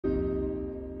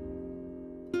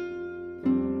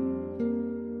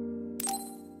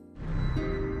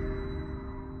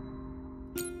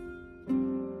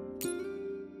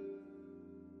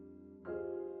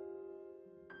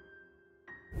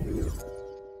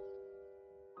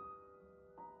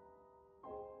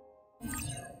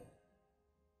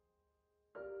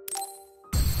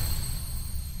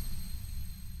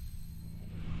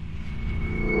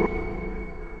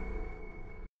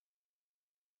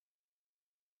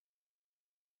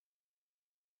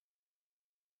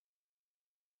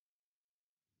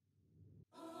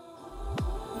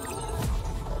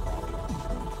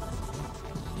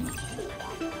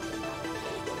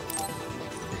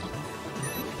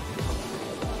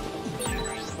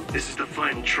This is the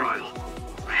final trial.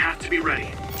 I have to be ready.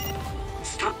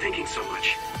 Stop thinking so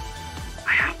much.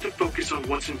 I have to focus on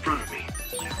what's in front of me.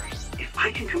 If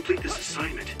I can complete this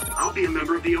assignment, I'll be a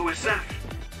member of the OSF.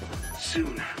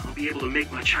 Soon, I'll be able to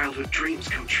make my childhood dreams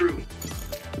come true.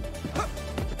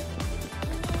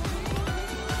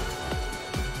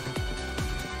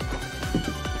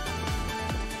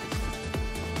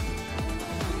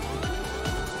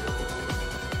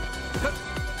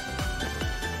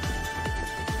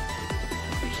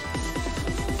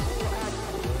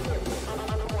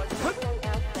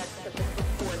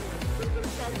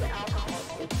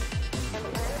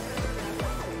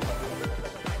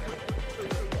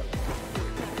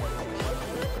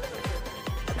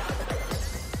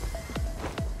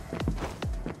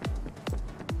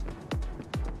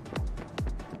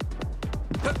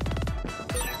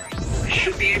 I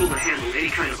should be able to handle any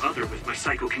kind of other with my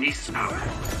psychokinesis power.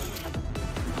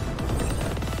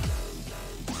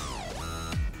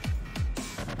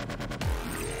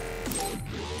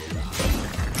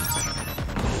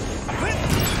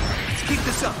 Let's keep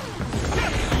this up.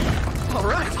 All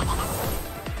right.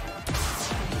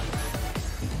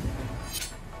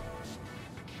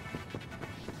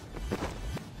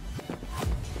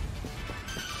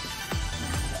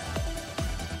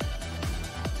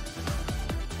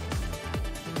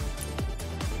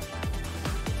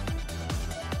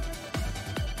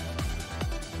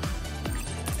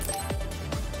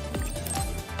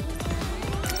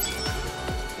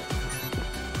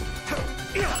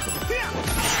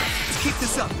 Keep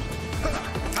this up.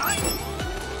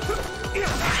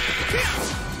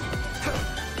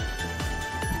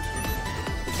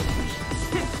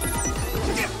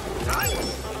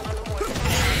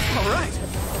 All right.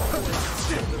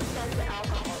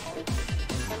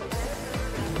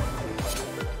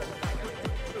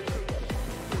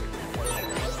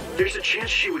 There's a chance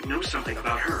she would know something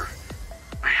about her.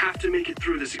 I have to make it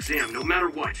through this exam, no matter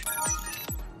what.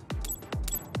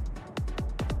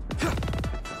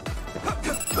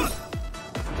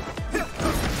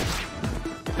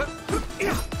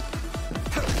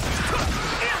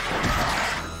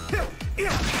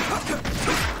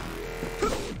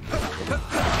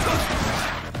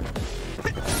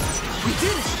 We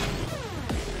did it!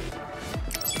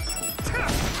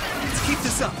 Let's keep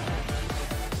this up.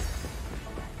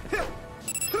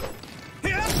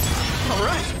 All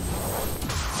right.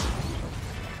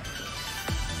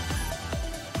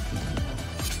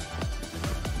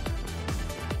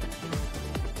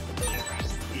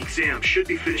 The exam should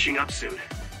be finishing up soon.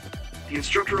 The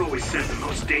instructor always said the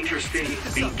most dangerous thing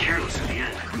is being careless at the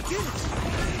end. We did it!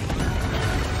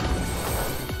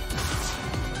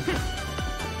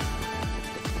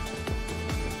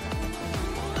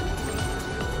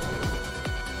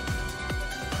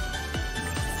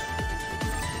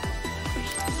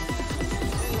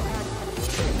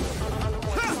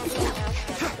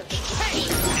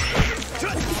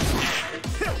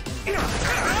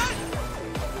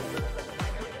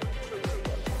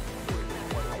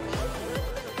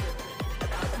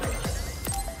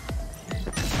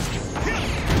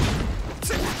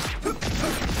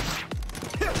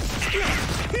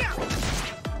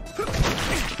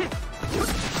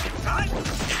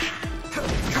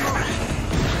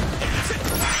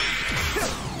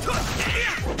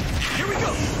 Here we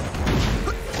go!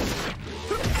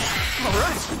 All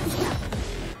right!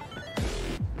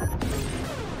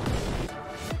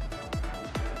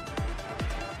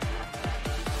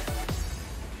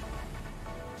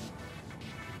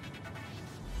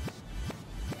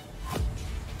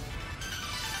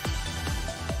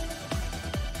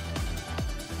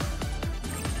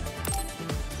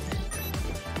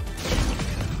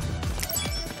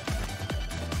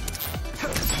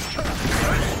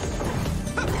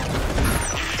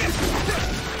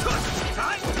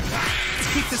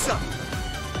 Keep this up.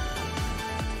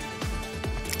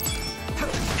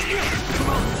 Come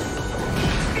on.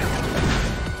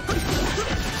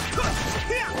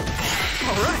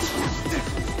 All right.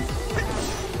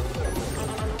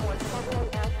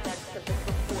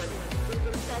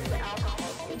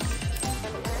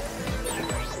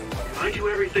 If I do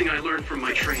everything I learned from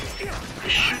my training, I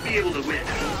should be able to win.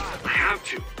 I have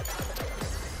to.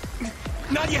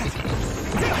 Not yet.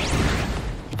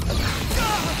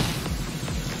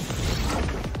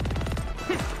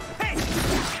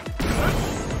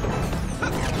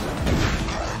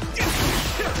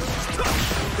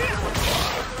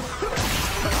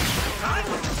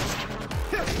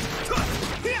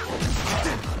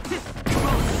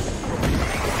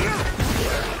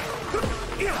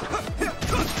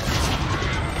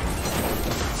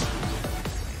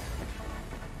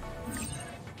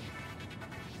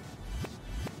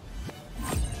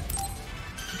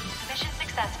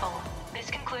 successful. This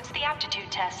concludes the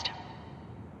aptitude test.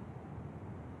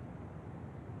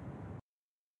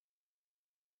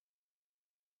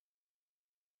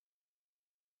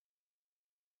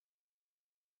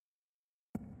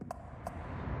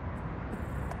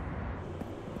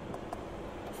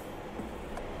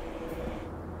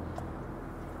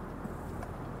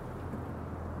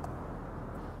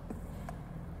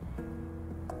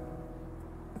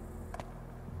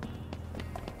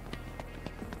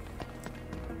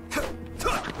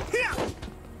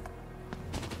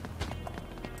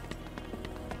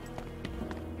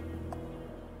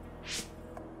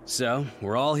 So,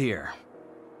 we're all here.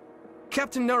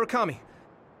 Captain Narukami,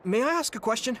 may I ask a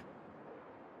question?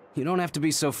 You don't have to be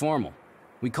so formal.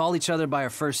 We call each other by our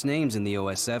first names in the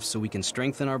OSF so we can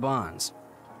strengthen our bonds.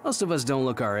 Most of us don't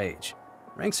look our age.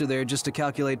 Ranks are there just to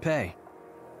calculate pay.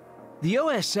 The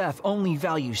OSF only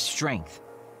values strength.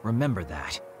 Remember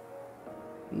that.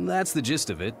 That's the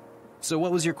gist of it. So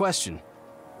what was your question?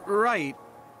 Right.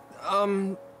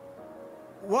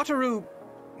 Wataru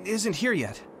isn't here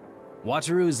yet.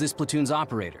 Wataru is this platoon's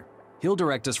operator. He'll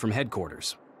direct us from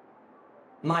headquarters.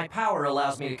 My power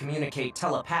allows me to communicate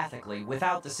telepathically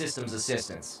without the system's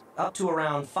assistance, up to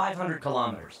around 500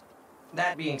 kilometers.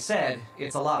 That being said,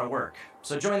 it's a lot of work,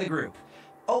 so join the group.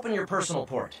 Open your personal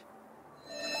port.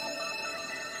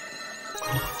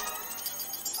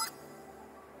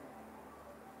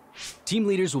 Team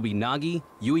leaders will be Nagi,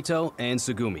 Yuito, and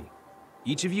Sugumi.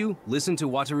 Each of you listen to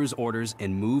Wataru's orders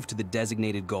and move to the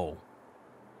designated goal.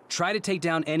 Try to take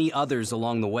down any others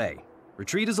along the way.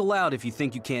 Retreat is allowed if you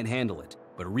think you can't handle it,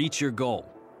 but reach your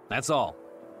goal. That's all.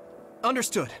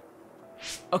 Understood.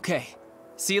 Okay.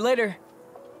 See you later.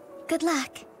 Good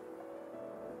luck.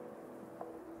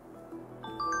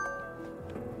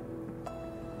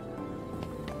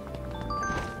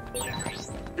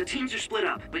 The teams are split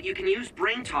up, but you can use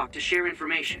Brain Talk to share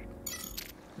information.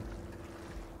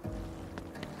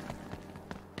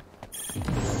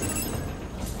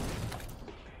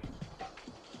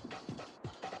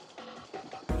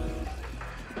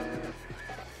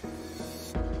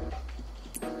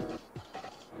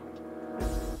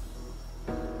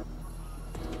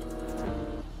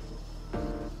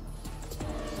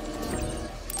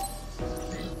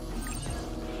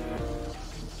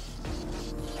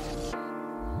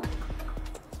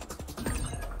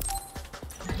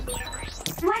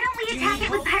 Why don't we attack it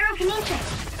with pyrokinesis?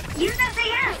 Use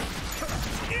SAS!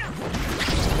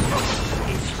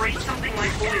 It sprays something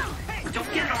like oil.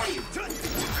 Don't get it on you.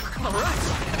 Alright!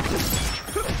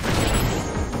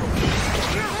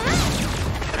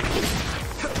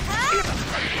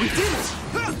 We did it!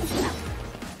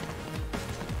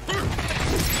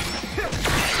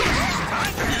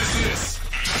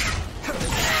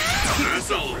 That's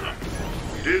all of them.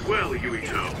 You did well,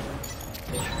 Yuito.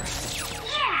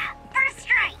 Yeah! First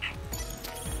strike!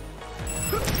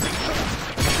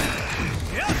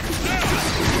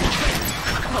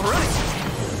 Alright!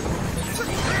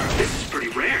 This is pretty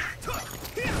rare.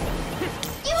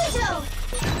 Yuito!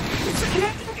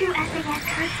 Connecting through SAS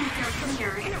hurts and feels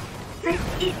weird, but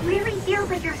it really feels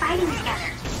like you're fighting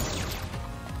together.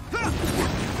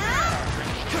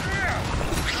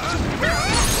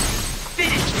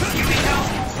 Finish, Yuito!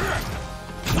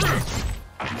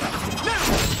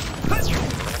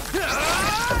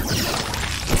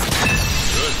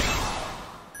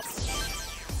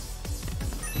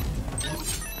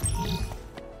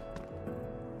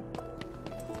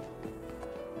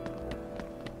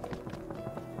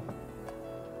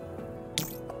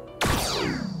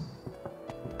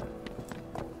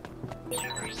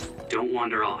 Don't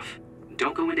wander off.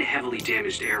 Don't go into heavily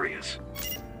damaged areas.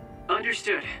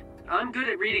 Understood. I'm good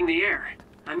at reading the air.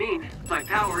 I mean, my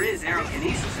power is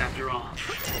aerokinesis after all.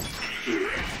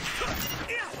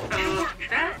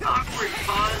 That awkward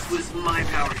pause was my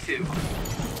power too.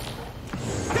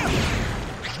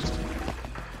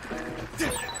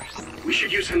 We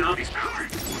should use Hanabi's power.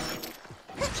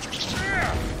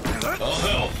 I'll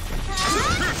help.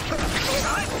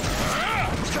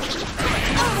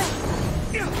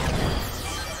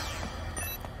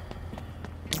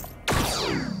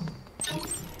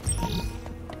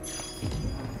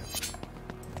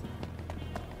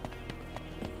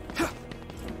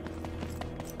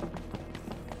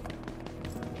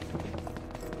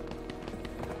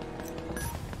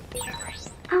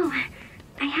 Oh,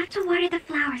 I have to water the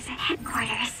flowers at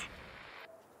headquarters.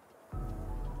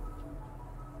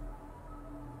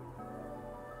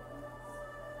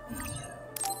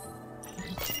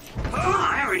 Oh,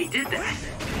 I already did that.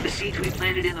 The seeds we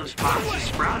planted in those boxes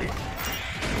sprouted.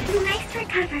 Nice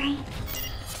recovery.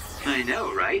 I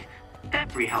know, right?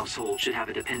 Every household should have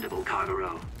a dependable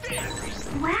Kagero.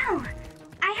 Wow!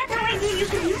 I had no idea you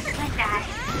could use it like that.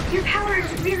 Your power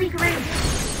is really great.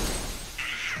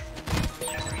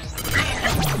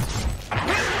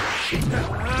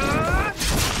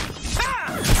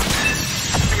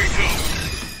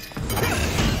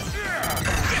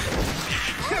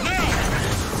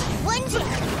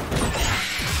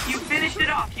 You finished it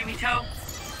off, Yumito.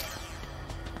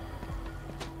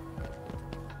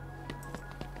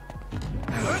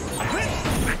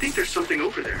 I think there's something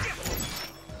over there.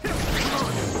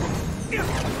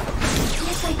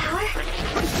 Miss my power?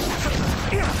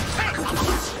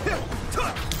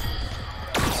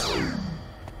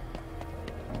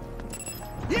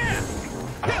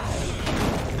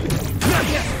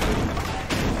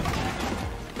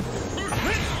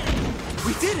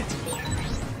 We did it!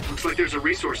 Looks like there's a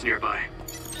resource nearby.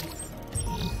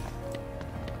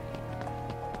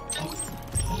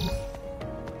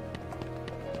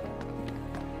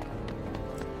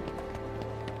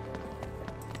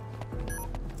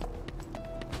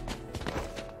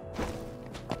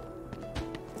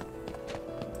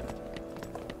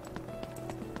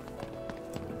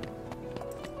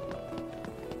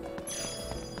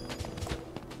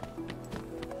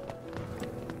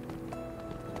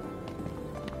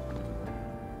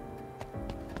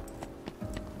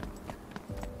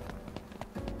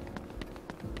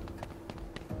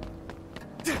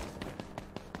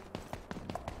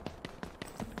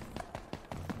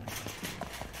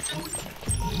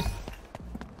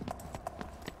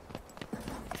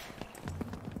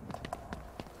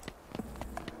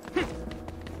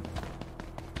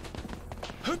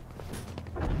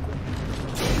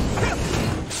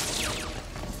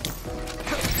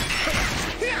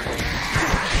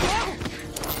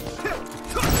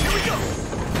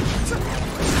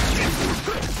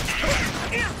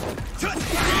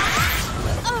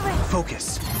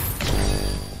 Focus.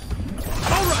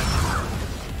 All right.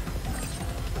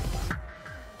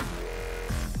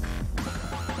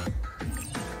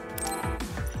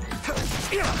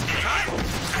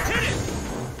 Hit it.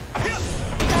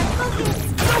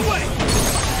 No way.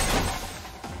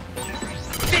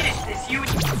 Finish this, you.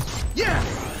 Yeah.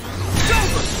 It's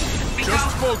over.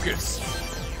 Just focus.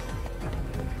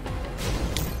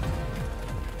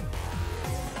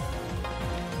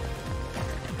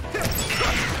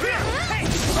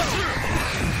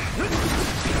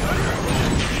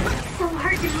 So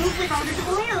hard to move with all this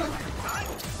oil.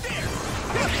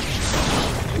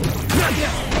 Not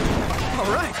yet.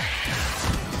 All right.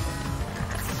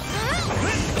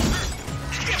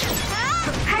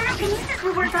 Pyrokinesis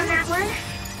will work on that one.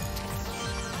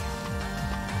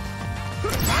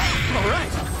 All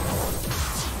right.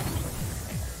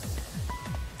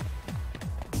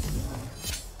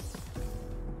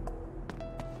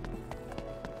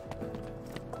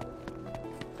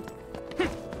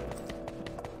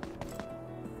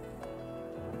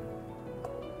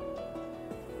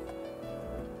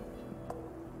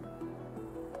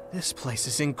 This place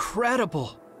is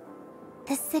incredible.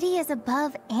 The city is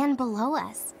above and below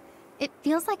us. It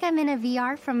feels like I'm in a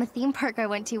VR from a theme park I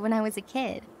went to when I was a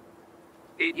kid.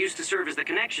 It used to serve as the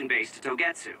connection base to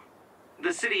Togetsu.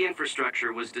 The city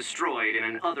infrastructure was destroyed in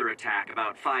an other attack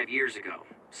about 5 years ago.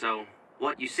 So,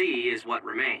 what you see is what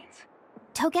remains.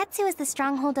 Togetsu is the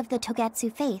stronghold of the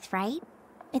Togetsu faith, right?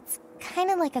 It's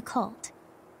kind of like a cult.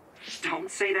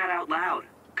 Don't say that out loud.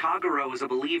 Kagero is a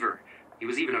believer. He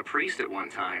was even a priest at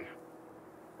one time.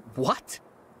 What?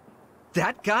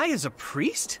 That guy is a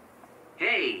priest?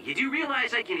 Hey, you do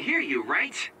realize I can hear you,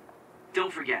 right?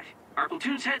 Don't forget, our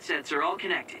platoon's headsets are all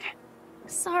connected.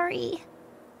 Sorry.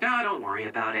 No, don't worry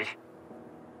about it.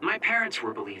 My parents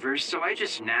were believers, so I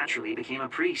just naturally became a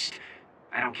priest.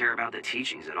 I don't care about the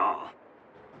teachings at all.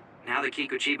 Now that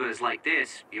Kikuchiba is like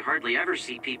this, you hardly ever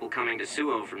see people coming to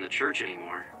Suo from the church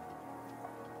anymore.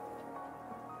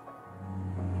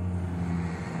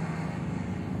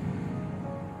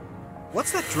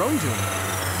 What's that drone doing?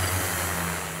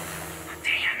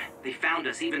 Damn, they found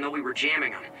us even though we were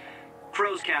jamming them.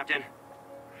 Crows, Captain.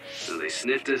 So they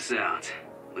sniffed us out.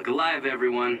 Look alive,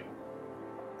 everyone.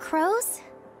 Crows?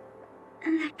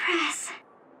 The press.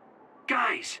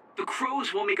 Guys, the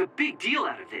crows will make a big deal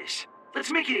out of this.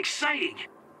 Let's make it exciting.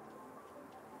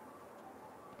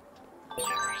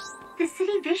 The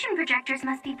city vision projectors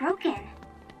must be broken.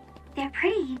 They're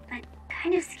pretty, but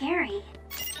kind of scary.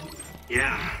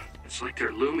 Yeah, it's like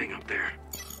they're looming up there.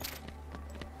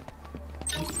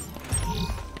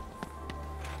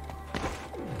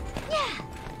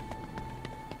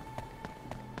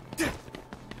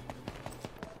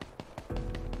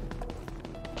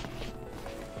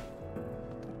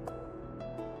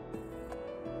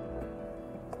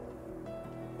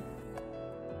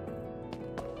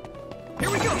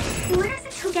 What does a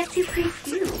Togetsu priest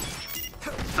do?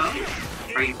 Oh,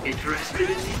 are you interested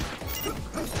in me?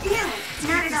 No,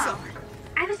 not at all.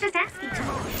 I was just asking.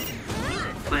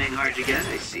 Playing hard to get,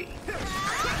 I see.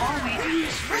 All we do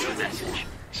is spread the message.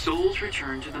 Souls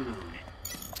return to the moon.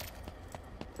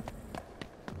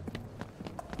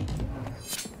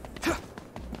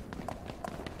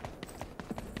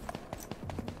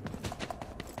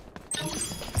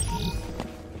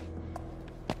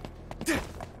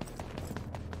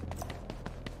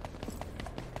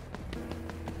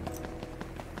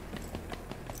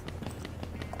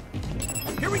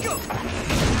 Here we go!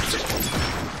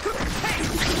 Hey!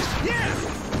 Yeah!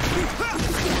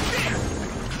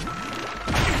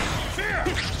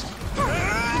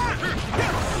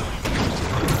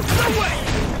 No way!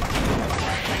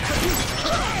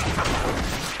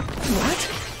 What?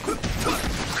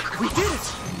 We did it!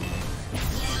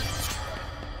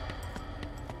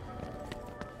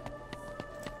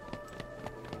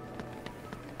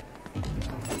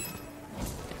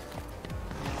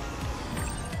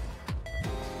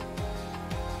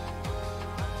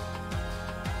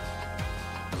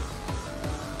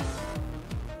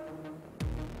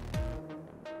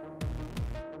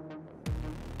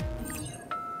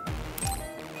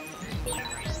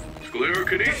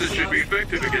 Sclerokinesis should be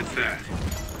effective against that.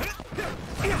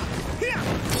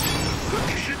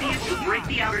 You should be able to break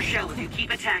the outer shell if you keep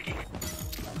attacking.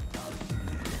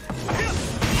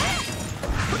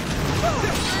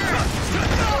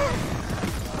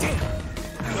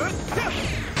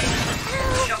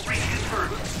 Shell break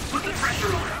confirmed. Put the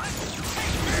pressure on.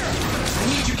 I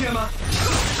need you, Gemma!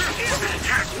 That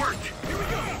attack worked!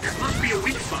 There must be a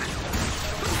weak spot.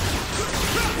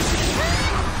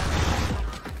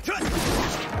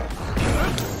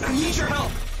 I need your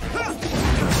help!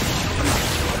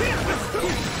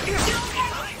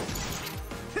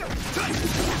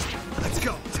 Let's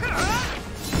go!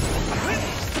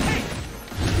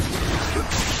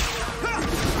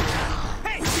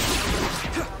 Hey!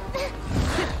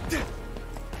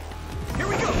 Here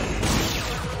we go!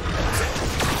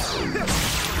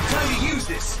 Time to use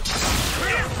this!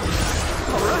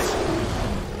 All right!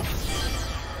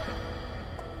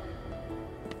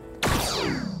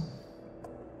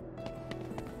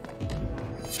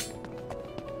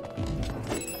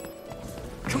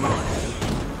 Come on!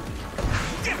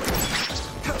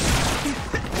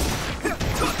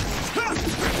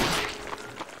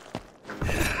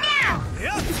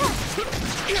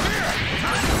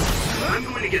 I'm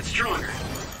going to get stronger.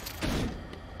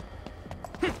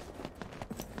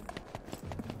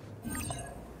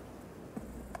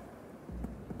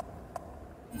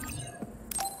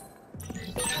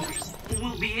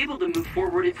 We'll be able to move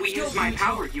forward if we use my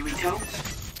power, Yuito.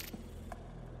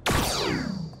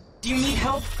 Do you need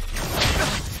help?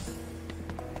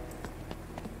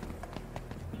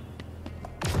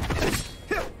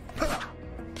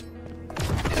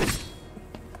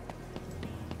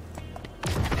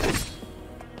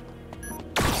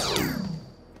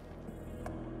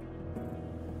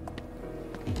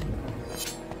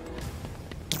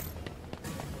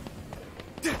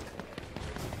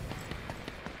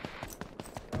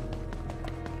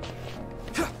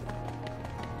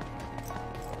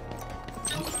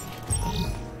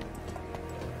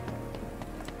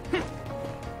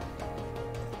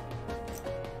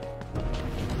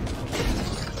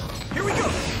 Here we go!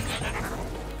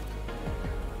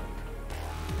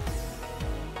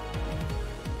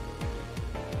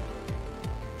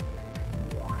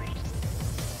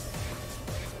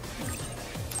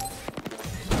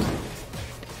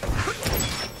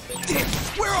 Damn,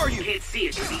 where are you? Can't see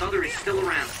it, but the other is still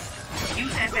around.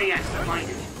 Use SAS to find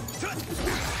it.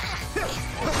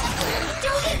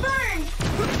 Don't get burned!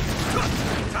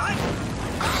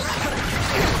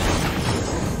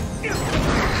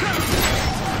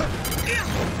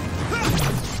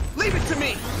 Leave it to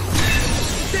me!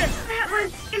 That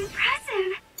was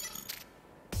impressive!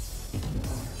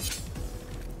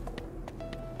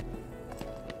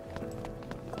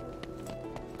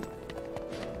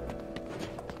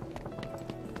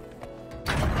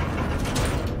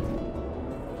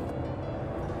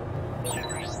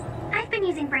 I've been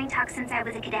using Brain Talk since I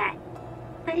was a cadet,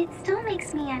 but it still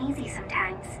makes me uneasy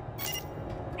sometimes.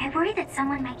 I worry that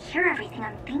someone might hear everything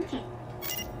I'm thinking.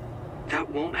 That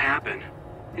won't happen.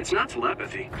 It's not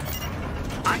telepathy.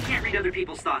 I can't read other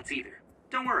people's thoughts either.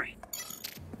 Don't worry.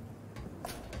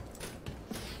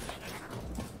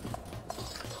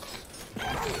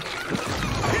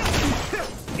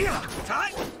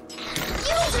 Time?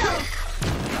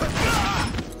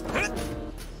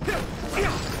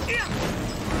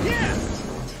 Yeah!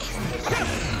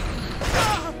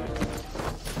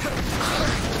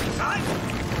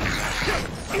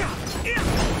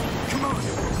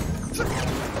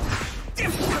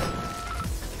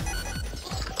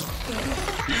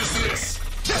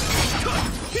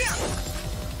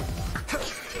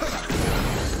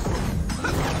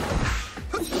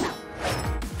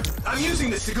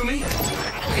 Tsugumi?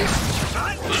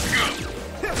 Let's go!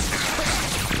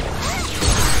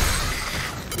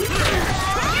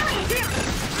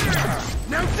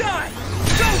 Now die!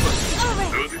 It's over!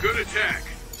 That was a good attack.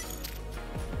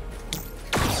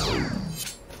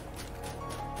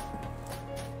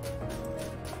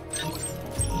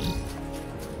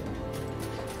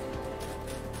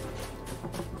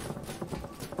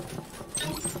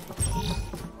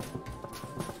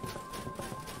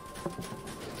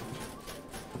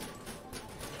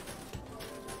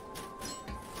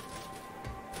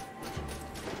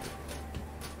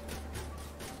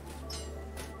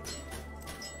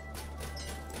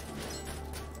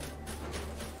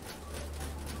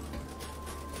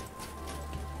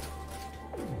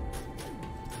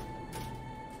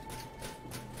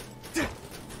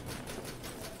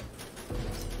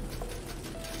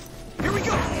 Here we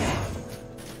go!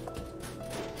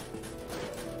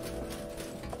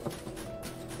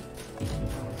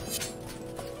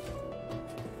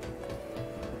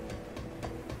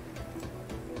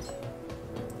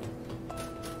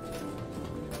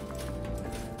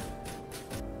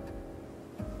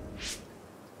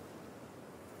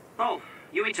 Oh,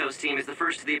 Yuito's team is the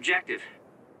first to the objective.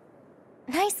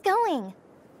 Nice going.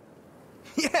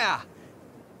 Yeah!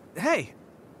 Hey!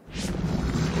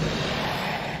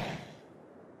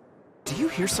 Do you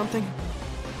hear something?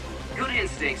 Good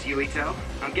instincts, Yuito.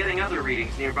 I'm getting other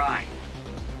readings nearby.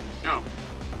 No.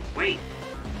 Wait.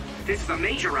 This is a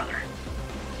major other.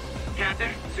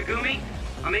 Captain, Tsugumi,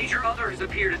 a major other has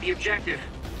appeared at the objective.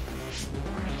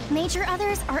 Major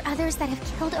others are others that have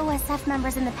killed OSF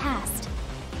members in the past.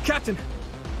 Captain!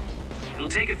 It'll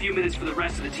take a few minutes for the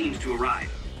rest of the teams to arrive.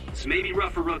 This may be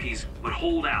rough for rookies, but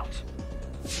hold out.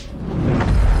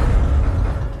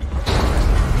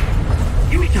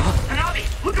 Yuito! Hanabi!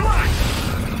 Look alive!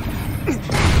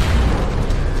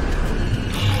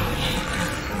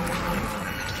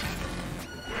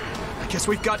 I guess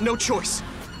we've got no choice.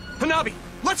 Hanabi,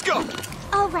 let's go!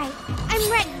 All right, I'm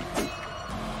ready.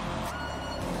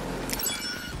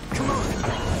 Come on.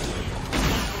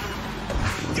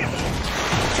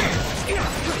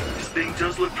 This thing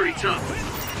does look pretty tough.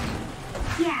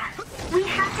 Yeah, we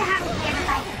have to have a plan to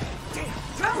fight it.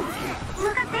 Oh,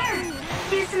 look up there.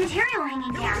 There's some material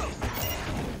hanging down.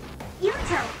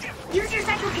 Yuito, use your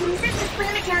psychokinesis to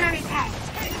slam it down on his head.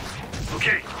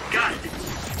 Okay, got it.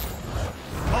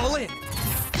 All in.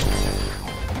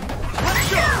 Let's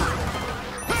go!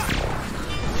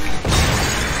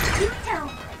 Yuito,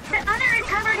 the other is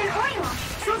covered in oil,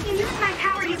 so if you use my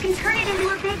power, you can turn it into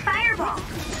a big fireball.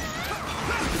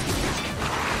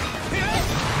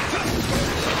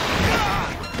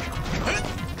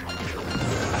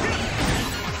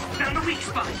 Found a weak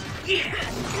spot. Yeah!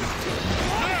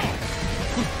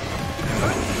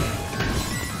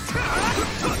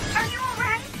 Are you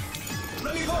alright?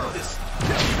 Let me borrow this.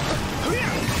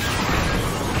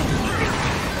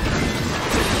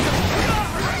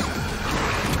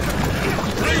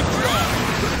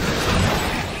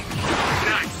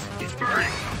 Nice! It's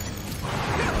burning!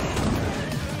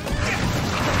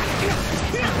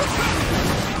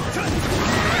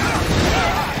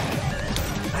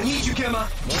 I need you, Gemma.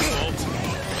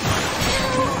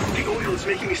 The oil is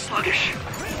making me sluggish.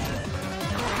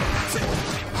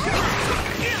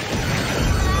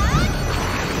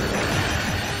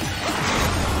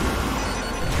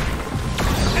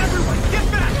 Everyone, get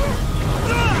back!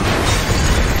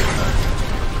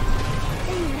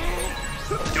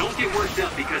 Don't get worked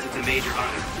up because it's a major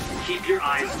honor. Keep your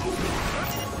eyes open.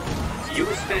 You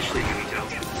especially, Yuito.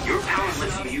 Your power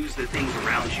lets you use the things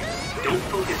around you. Don't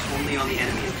focus only on the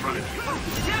enemy in front of you.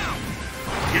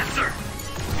 Yes, sir.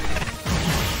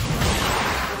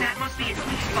 That must be its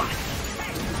weak spot.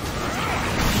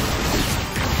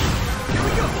 Here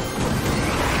we go!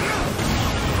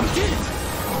 We did it!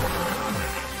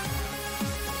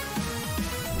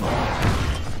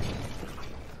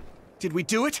 Did we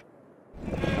do it?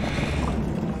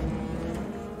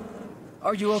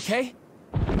 Are you okay?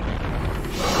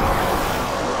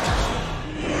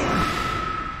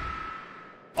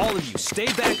 All of you, stay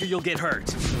back or you'll get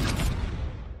hurt.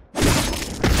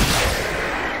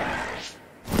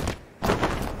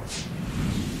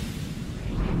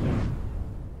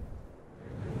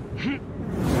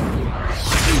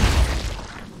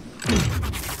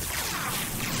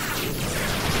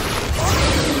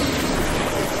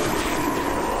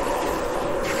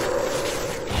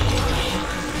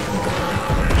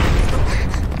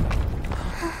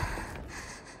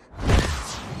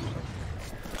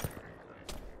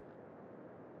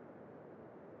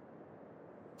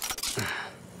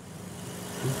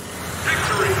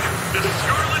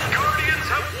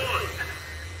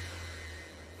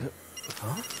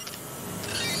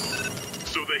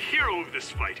 hero of this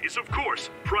fight is, of course,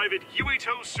 Private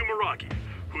Yuito Sumeragi,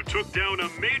 who took down a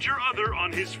major other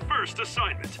on his first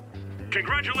assignment.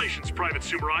 Congratulations, Private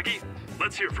Sumeragi.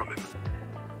 Let's hear from him.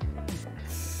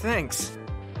 Thanks.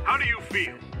 How do you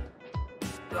feel?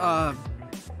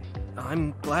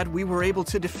 I'm glad we were able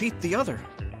to defeat the other.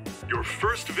 Your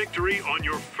first victory on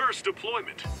your first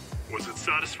deployment. Was it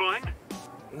satisfying?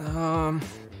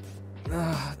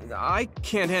 I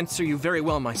can't answer you very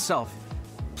well myself.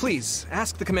 Please,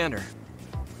 ask the commander.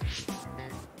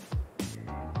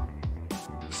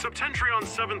 Septentrion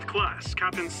 7th Class,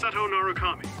 Captain Seto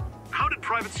Narukami. How did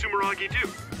Private Sumeragi do?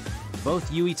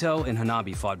 Both Yuito and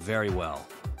Hanabi fought very well.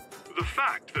 The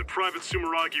fact that Private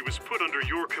Sumeragi was put under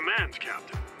your command,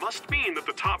 Captain, must mean that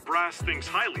the top brass thinks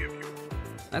highly of you.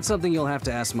 That's something you'll have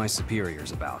to ask my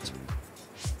superiors about.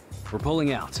 We're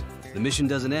pulling out. The mission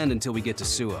doesn't end until we get to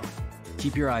Suo.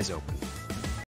 Keep your eyes open.